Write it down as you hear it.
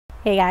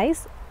Hey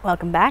guys,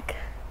 welcome back.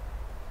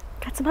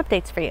 Got some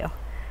updates for you.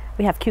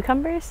 We have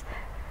cucumbers.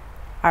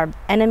 Our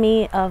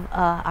enemy of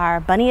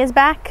our bunny is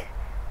back,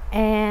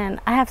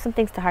 and I have some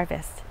things to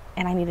harvest,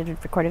 and I needed to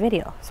record a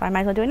video, so I might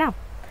as well do it now.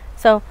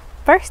 So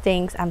first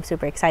things I'm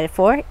super excited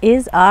for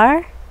is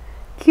our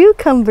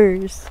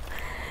cucumbers.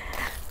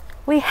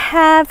 We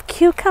have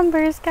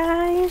cucumbers,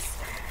 guys.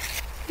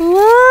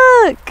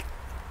 Look!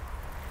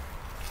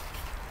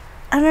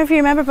 I don't know if you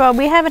remember, but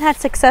we haven't had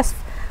success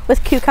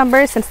with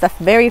cucumbers since the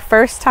very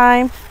first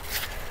time.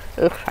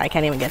 Ugh, I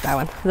can't even get that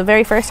one. The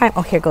very first time.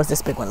 Oh, here goes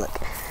this big one. Look,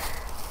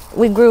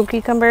 we grew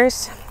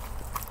cucumbers.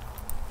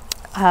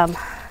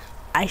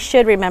 I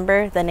should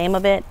remember the name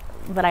of it,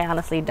 but I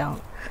honestly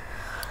don't.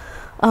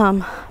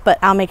 But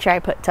I'll make sure I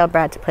tell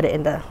Brad to put it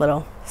in the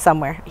little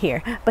somewhere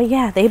here. But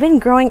yeah, they've been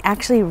growing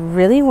actually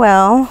really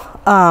well.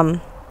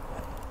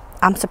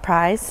 I'm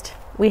surprised.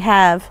 We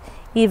have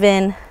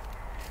even,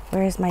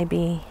 where is my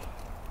bee?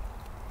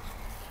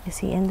 Is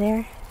he in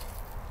there?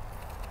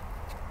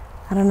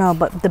 I don't know,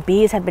 but the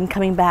bees have been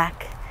coming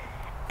back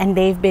and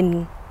they've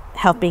been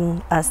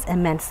helping us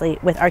immensely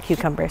with our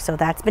cucumbers. So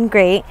that's been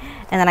great.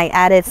 And then I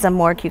added some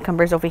more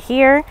cucumbers over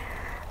here.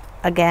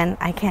 Again,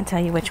 I can't tell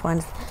you which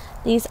ones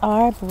these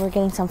are, but we're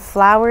getting some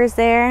flowers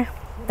there.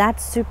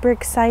 That's super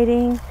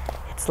exciting.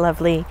 It's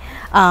lovely.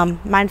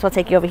 Might as well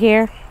take you over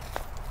here.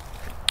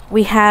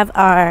 We have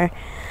our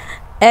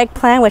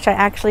eggplant, which I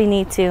actually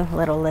need to,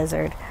 little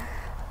lizard.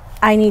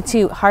 I need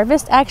to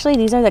harvest. Actually,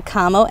 these are the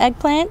camo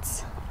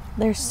eggplants.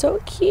 They're so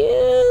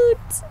cute.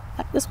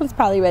 This one's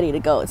probably ready to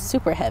go. It's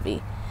super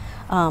heavy,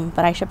 but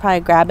I should probably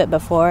grab it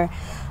before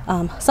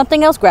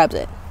something else grabs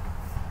it,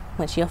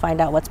 which you'll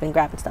find out what's been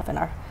grabbing stuff in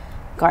our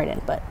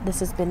garden. But this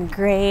has been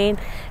great.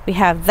 We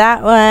have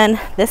that one.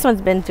 This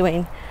one's been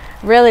doing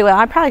really well.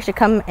 I probably should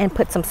come and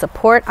put some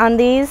support on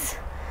these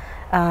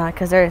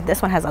because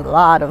this one has a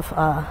lot of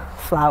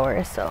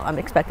flowers, so I'm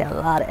expecting a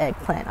lot of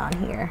eggplant on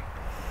here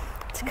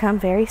to come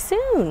very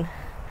soon.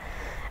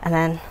 And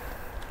then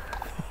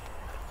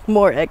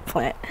more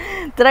eggplant.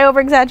 Did I over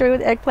exaggerate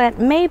with eggplant?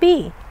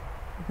 Maybe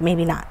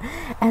not.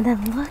 And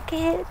then look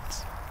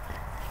at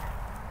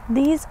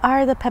these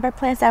are the pepper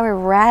plants that were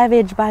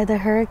ravaged by the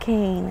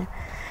hurricane.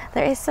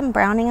 There is some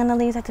browning on the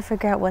leaves. I have to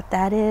figure out what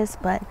that is,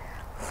 but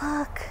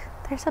look,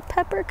 there's a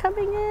pepper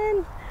coming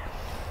in.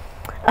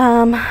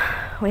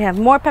 We have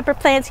more pepper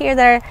plants here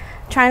that are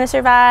trying to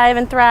survive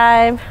and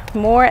thrive.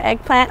 More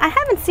eggplant. I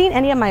haven't seen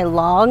any of my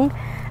long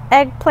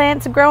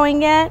eggplants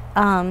growing yet.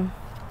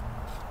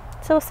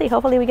 So we'll see.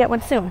 Hopefully we get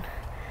one soon.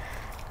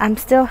 I'm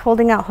still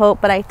holding out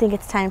hope, but I think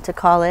it's time to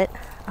call it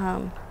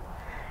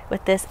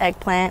with this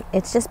eggplant.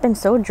 It's just been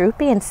so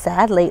droopy and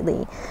sad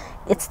lately.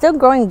 It's still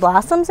growing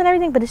blossoms and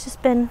everything, but it's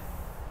just been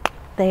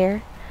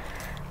there.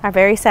 Our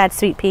very sad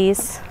sweet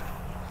peas.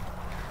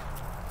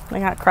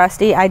 They got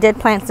crusty. I did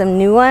plant some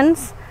new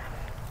ones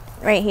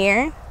right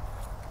here.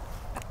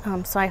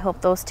 So I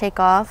hope those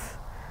take off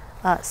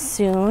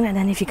soon. And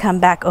then if you come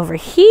back over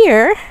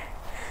here,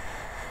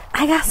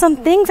 I got some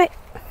things.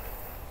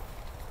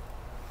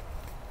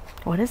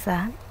 What is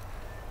that?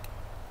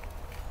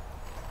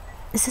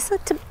 Is this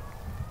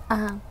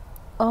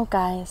oh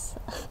guys.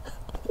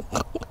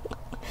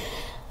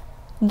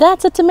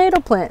 That's a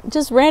tomato plant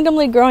just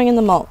randomly growing in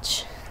the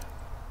mulch.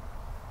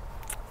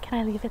 Can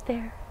I leave it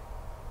there?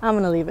 I'm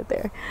gonna leave it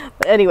there.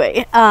 But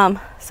anyway,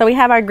 so we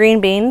have our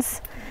green beans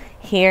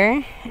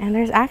here, and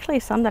there's actually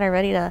some that are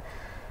ready to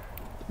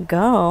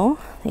go.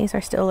 These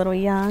are still a little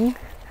young,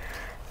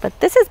 but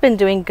this has been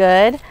doing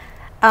good.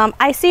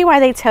 I see why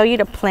they tell you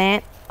to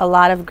plant a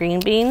lot of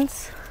green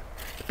beans,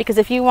 because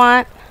if you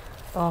want,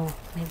 oh,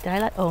 maybe did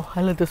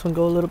I let this one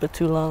go a little bit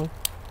too long.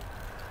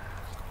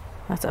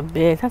 That's a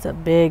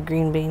big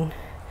green bean.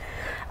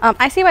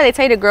 I see why they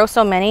tell you to grow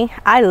so many.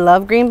 I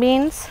love green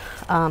beans,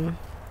 and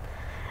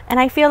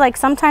I feel like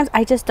sometimes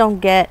I just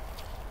don't get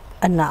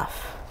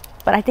enough,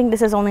 but I think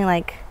this is only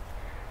like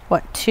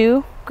what,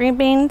 2 green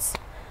beans.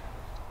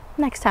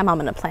 Next time I'm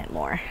gonna plant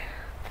more,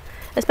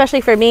 especially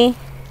for me.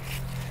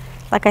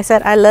 Like I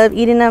said, I love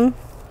eating them.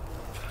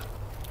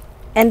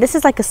 And this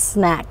is like a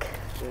snack.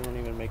 They don't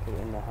even make it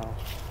in the house.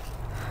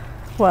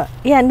 What?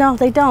 Yeah, no,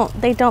 they don't.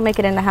 They don't make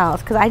it in the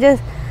house. Because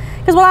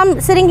while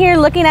I'm sitting here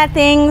looking at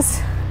things,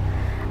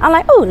 I'm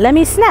like, oh, let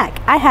me snack.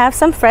 I have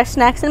some fresh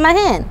snacks in my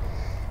hand.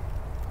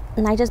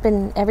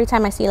 And every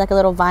time I see like a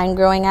little vine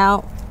growing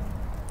out,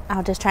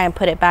 I'll just try and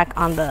put it back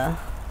on the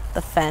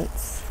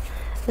fence.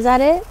 Is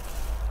that it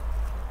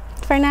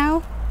for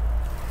now?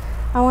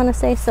 I want to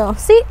say so.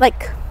 See,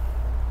 like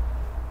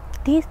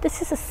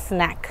this is a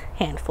snack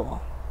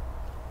handful.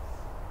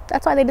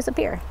 That's why they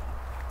disappear.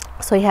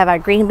 So we have our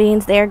green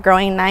beans there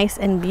growing nice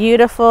and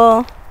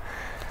beautiful.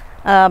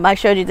 I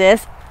showed you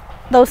this.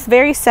 Those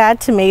very sad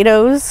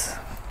tomatoes.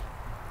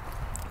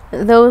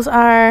 Those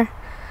are,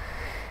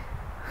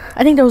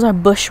 I think those are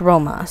bush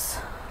Romas.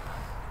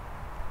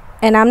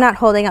 And I'm not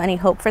holding out any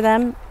hope for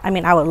them. I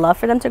mean, I would love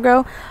for them to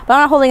grow, but I'm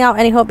not holding out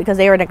any hope because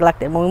they were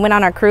neglected. When we went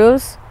on our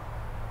cruise,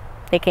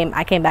 I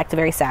came back to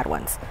very sad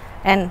ones.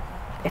 And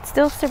it's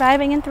still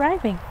surviving and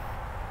thriving.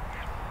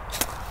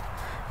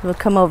 We'll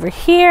come over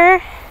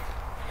here.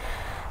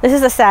 This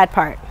is the sad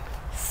part.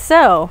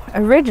 So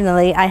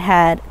originally I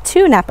had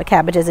 2 Napa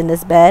cabbages in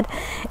this bed,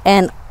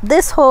 and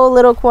this whole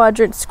little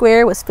quadrant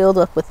square was filled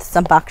up with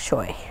some bok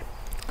choy.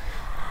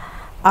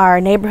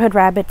 Our neighborhood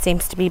rabbit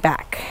seems to be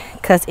back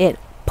because it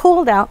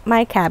pulled out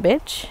my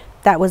cabbage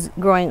that was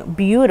growing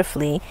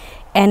beautifully,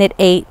 and it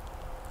ate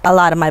a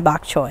lot of my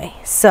bok choy.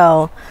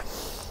 So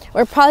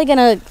we're probably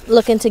gonna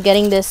look into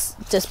getting this,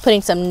 just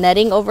putting some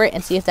netting over it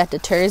and see if that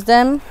deters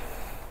them.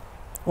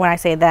 When I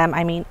say them,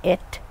 I mean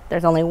it.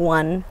 There's only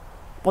one,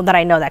 well, that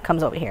I know that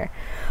comes over here.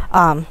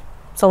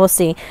 So we'll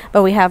see.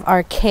 But we have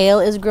our kale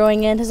is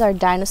growing in. This is our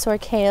dinosaur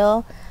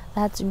kale.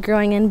 That's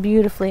growing in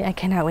beautifully. I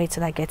cannot wait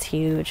till that gets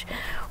huge.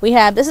 We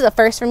have, this is a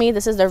first for me.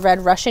 This is the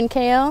red Russian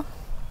kale.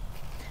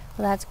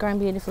 Well, that's growing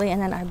beautifully.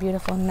 And then our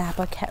beautiful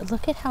Napa kale.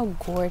 Look at how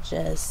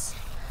gorgeous.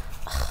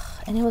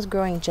 And it was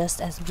growing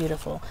just as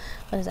beautiful.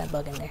 What is that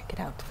bug in there? Get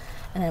out.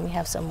 And then we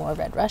have some more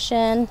red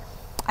Russian.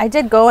 I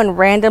did go and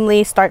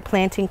randomly start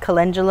planting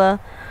calendula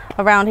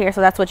around here,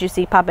 so that's what you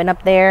see popping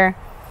up there.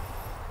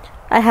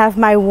 I have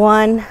my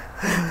one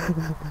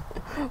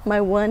my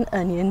one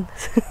onion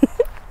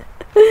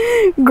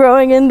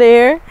growing in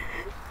there.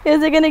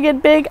 Is it gonna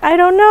get big? I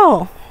don't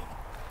know.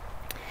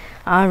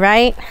 All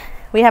right,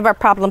 we have our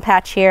problem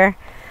patch here.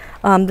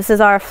 This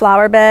is our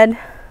flower bed.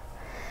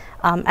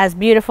 As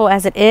beautiful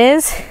as it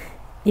is,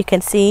 you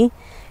can see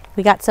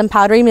we got some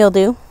powdery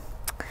mildew.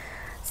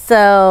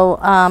 So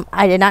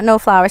I did not know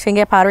flowers can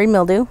get powdery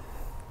mildew.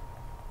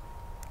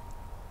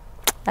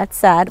 That's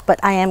sad, but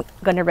I am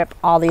going to rip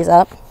all these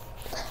up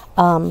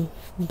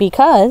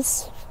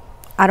because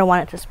I don't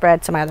want it to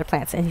spread to my other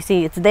plants. And you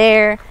see it's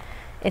there,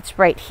 it's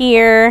right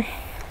here,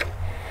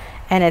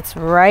 and it's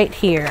right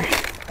here.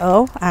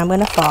 Oh, I'm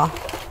going to fall.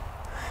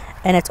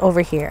 And it's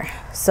over here.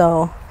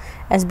 So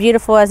as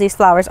beautiful as these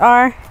flowers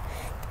are,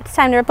 it's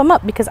time to rip them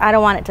up because I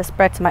don't want it to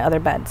spread to my other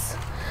beds.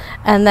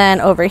 And then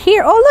over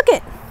here, oh, look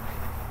it.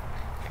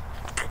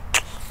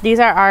 These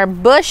are our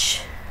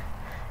bush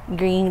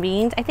green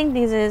beans. I think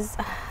these is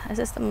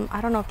this the,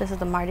 I don't know if this is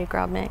the Mardi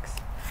Gras mix.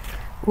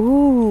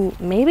 Ooh,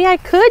 maybe I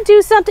could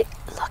do something.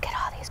 Look at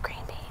all these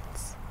green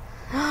beans.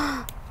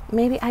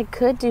 Maybe I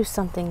could do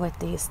something with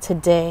these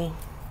today.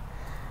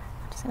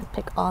 I'm just gonna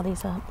pick all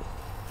these up.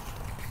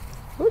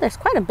 Ooh, there's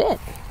quite a bit.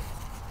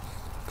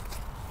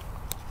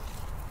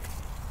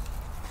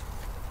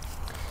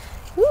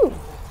 Ooh.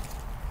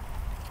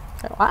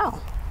 Oh, wow.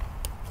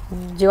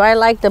 Do I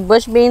like the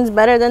bush beans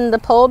better than the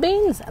pole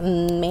beans?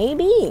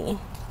 Maybe.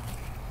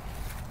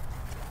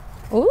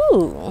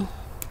 Ooh.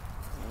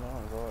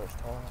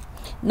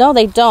 No,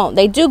 they don't.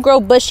 They do grow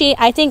bushy.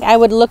 I think I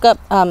would look up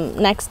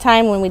next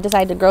time when we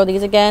decide to grow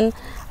these again,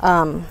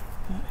 a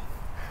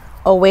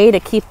way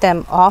to keep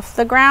them off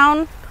the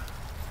ground.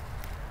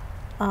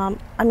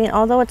 I mean,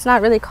 although it's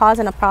not really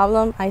causing a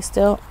problem, I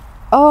still...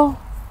 Oh.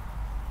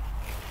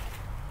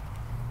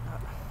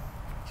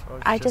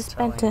 I just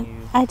bent it.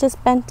 I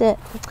just bent it.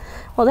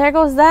 Well, there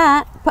goes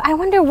that. But I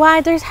wonder why.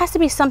 There has to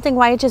be something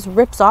why it just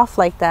rips off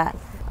like that.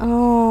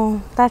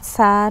 Oh, that's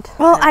sad.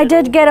 Well, I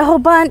did get a whole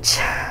bunch.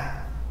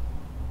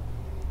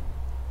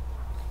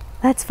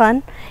 That's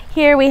fun.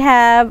 Here we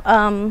have,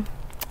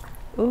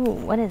 ooh,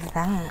 what is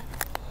that?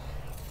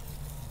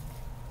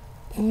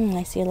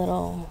 I see a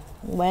little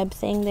web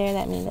thing there.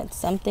 That means that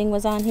something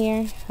was on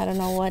here. I don't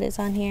know what is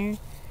on here.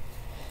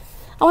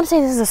 I want to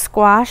say this is a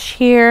squash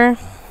here.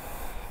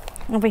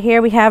 Over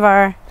here we have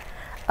our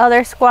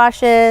other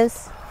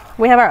squashes.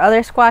 We have our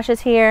other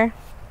squashes here.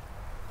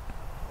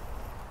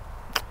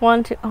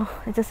 1, 2,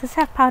 oh, does this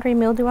have powdery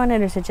mildew on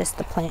it, or is it just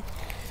the plant?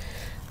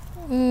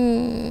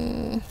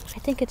 I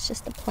think it's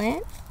just the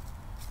plant.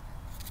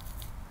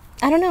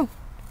 I don't know.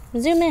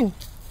 Zoom in.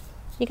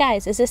 You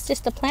guys, is this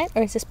just the plant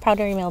or is this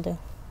powdery mildew?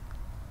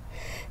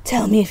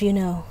 Tell me if you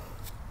know.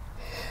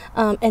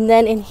 And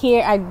then in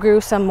here I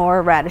grew some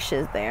more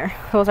radishes there.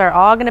 Those are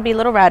all going to be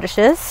little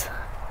radishes.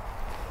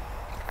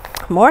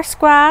 More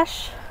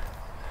squash.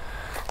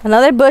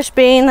 Another bush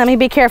bean. Let me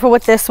be careful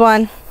with this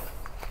one.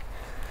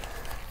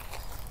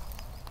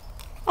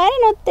 I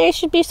didn't know they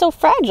should be so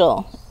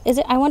fragile. Is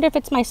it? I wonder if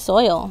it's my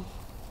soil.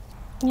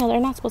 No,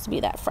 they're not supposed to be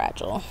that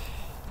fragile.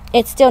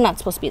 It's still not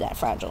supposed to be that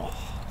fragile.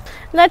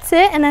 That's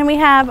it. And then we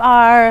have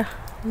our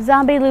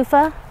zombie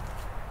loofah.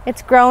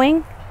 It's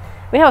growing.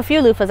 We have a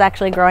few loofahs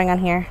actually growing on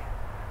here.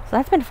 So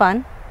that's been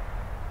fun.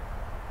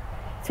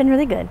 It's been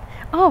really good.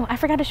 Oh, I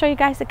forgot to show you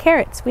guys the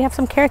carrots. We have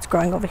some carrots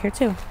growing over here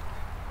too.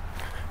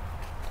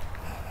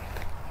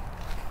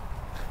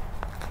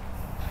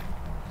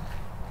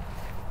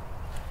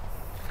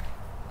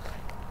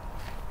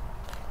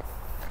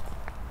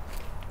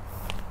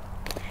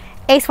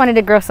 Ace wanted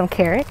to grow some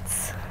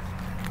carrots.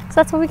 So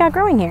that's what we got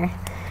growing here.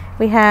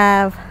 We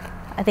have,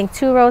 I think,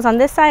 2 rows on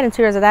this side and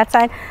 2 rows on that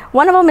side.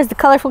 One of them is the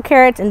colorful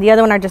carrots and the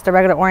other one are just the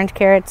regular orange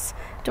carrots.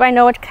 Do I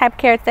know which type of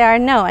carrots they are?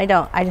 No, I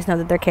don't. I just know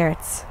that they're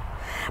carrots.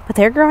 But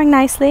they're growing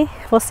nicely.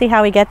 We'll see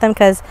how we get them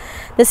because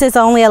this is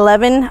only an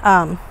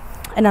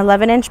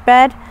 11-inch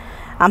bed.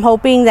 I'm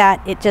hoping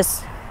that it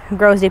just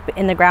grows deep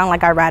in the ground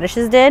like our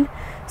radishes did.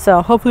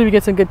 So hopefully we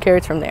get some good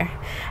carrots from there.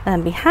 And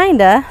then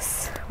behind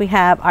us, we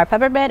have our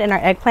pepper bed and our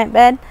eggplant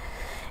bed.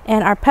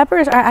 And our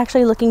peppers are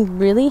actually looking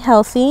really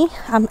healthy.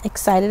 I'm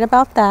excited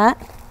about that.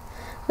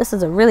 This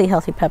is a really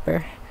healthy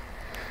pepper.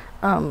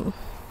 That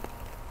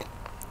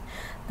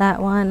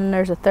one,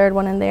 there's a third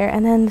one in there.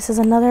 And then this is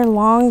another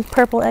long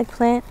purple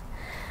eggplant.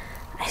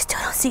 I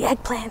still don't see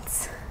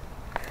eggplants.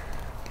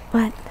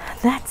 But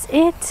that's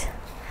it.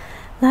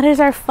 That is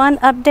our fun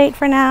update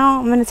for now.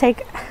 I'm gonna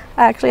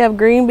I actually have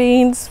green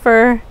beans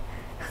for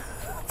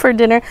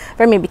dinner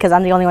for me because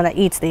I'm the only one that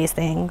eats these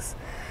things.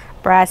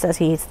 Brad says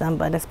he eats them,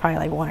 but it's probably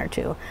like 1 or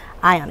 2.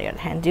 I, on the other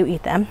hand, do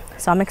eat them.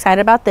 So I'm excited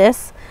about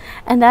this.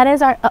 And that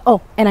is our, oh,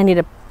 and I need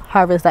to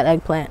harvest that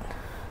eggplant.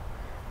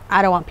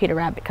 I don't want Peter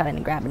Rabbit coming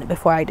and grabbing it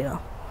before I do.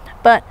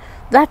 But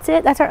that's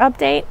it. That's our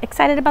update.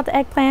 Excited about the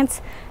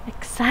eggplants.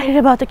 Excited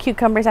about the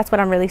cucumbers. That's what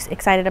I'm really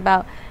excited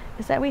about,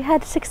 is that we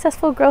had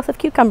successful growth of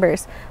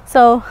cucumbers.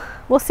 So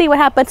we'll see what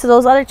happens to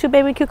those other 2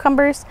 baby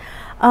cucumbers.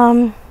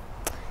 Yeah,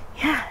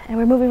 and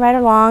we're moving right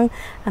along.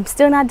 I'm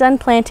still not done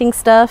planting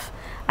stuff.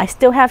 I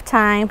still have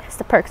time. It's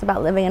the perks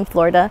about living in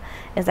Florida,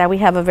 is that we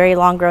have a very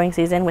long growing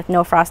season with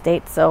no frost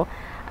dates. So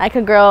I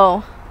could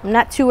grow. I'm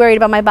not too worried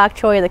about my bok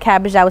choy or the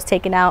cabbage that was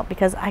taken out,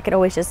 because I could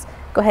always just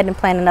go ahead and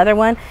plant another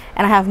one,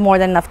 and I have more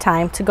than enough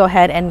time to go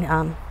ahead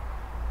and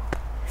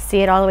see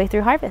it all the way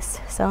through harvest.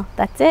 So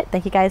that's it.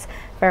 Thank you guys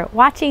for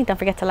watching. Don't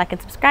forget to like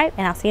and subscribe,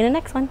 and I'll see you in the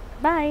next one.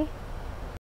 Bye.